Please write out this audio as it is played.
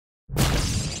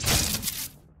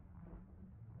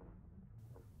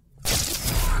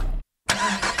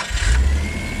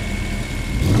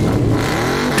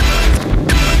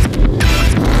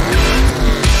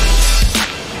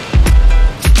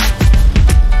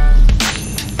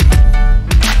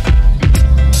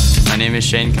name is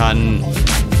Shane Cotton.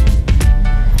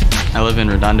 I live in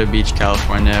Redondo Beach,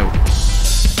 California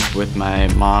with my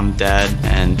mom, dad,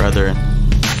 and brother.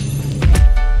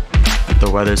 The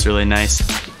weather's really nice,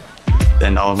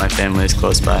 and all of my family is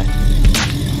close by.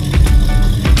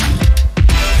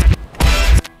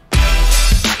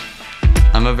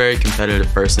 I'm a very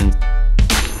competitive person.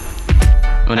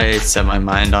 When I set my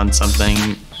mind on something,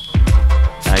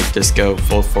 I just go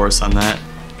full force on that.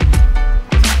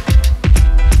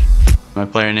 My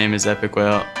player name is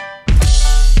Epikwhale.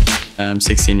 I'm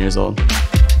 16 years old.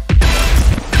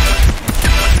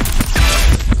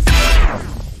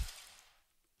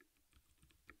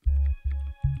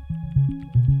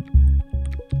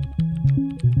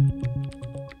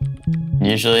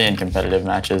 Usually in competitive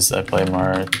matches, I play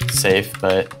more safe,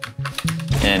 but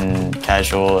in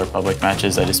casual or public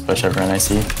matches, I just push everyone I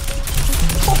see.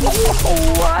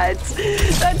 What?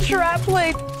 That trap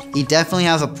play. He definitely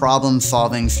has a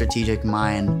problem-solving strategic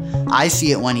mind. I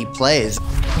see it when he plays.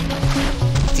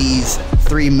 He's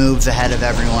 3 moves ahead of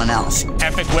everyone else.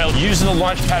 Epikwhale using the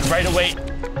launch pad right away.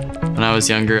 When I was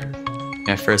younger,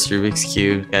 my first Rubik's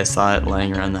Cube, I saw it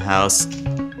laying around the house.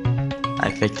 I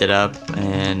picked it up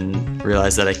and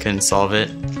realized that I couldn't solve it.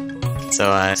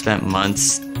 So I spent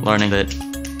months learning it.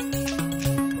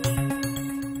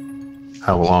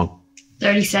 How long?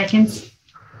 30 seconds.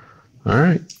 All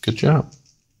right, good job.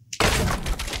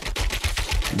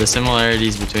 The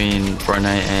similarities between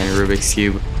Fortnite and Rubik's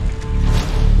Cube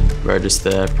are just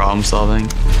the problem solving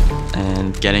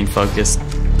and getting focused.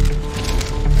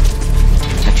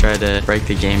 I try to break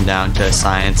the game down to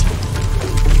science,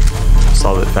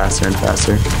 solve it faster and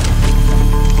faster.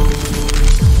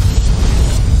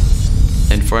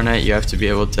 In Fortnite, you have to be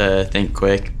able to think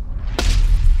quick.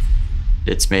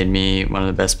 It's made me one of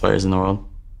the best players in the world.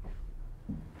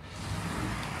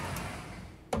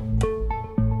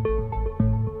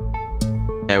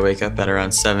 I wake up at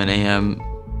around 7 a.m.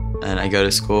 and I go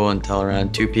to school until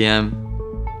around 2 p.m.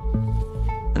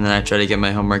 and then I try to get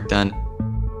my homework done.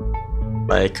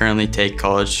 I currently take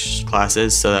college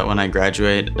classes so that when I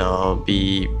graduate, I'll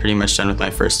be pretty much done with my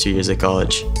first 2 years of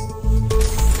college.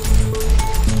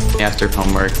 After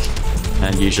homework,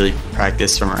 I usually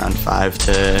practice from around 5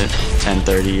 to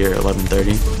 10:30 or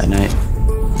 11:30 at night.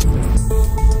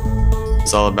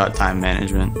 It's all about time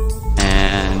management,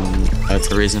 and that's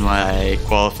the reason why I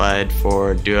qualified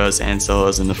for duos and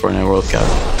solos in the Fortnite World Cup.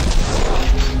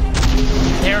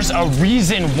 There's a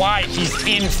reason why he's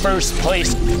in first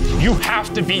place. You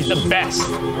have to be the best.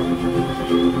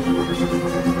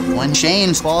 When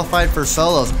Shane qualified for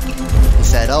solos, he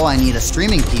said, "Oh, I need a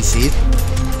streaming PC."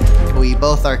 We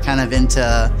both are kind of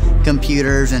into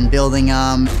computers and building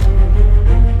them.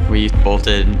 We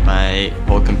bolted my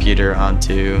whole computer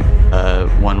onto a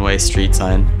one-way street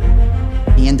sign.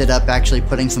 He ended up actually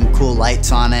putting some cool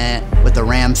lights on it with a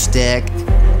RAM stick.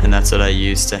 And that's what I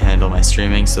use to handle my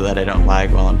streaming so that I don't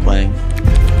lag while I'm playing.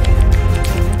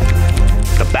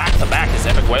 The back-to-back as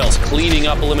Epikwhale's cleaning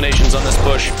up eliminations on this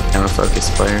push. I'm a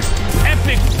focused player.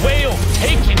 Epikwhale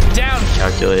taken down.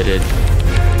 Calculated,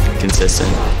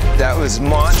 consistent. That was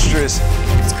monstrous.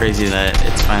 It's crazy that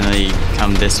it's finally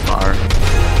come this far.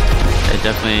 It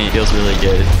definitely feels really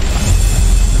good.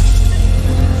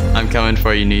 I'm coming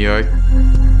for you, New York.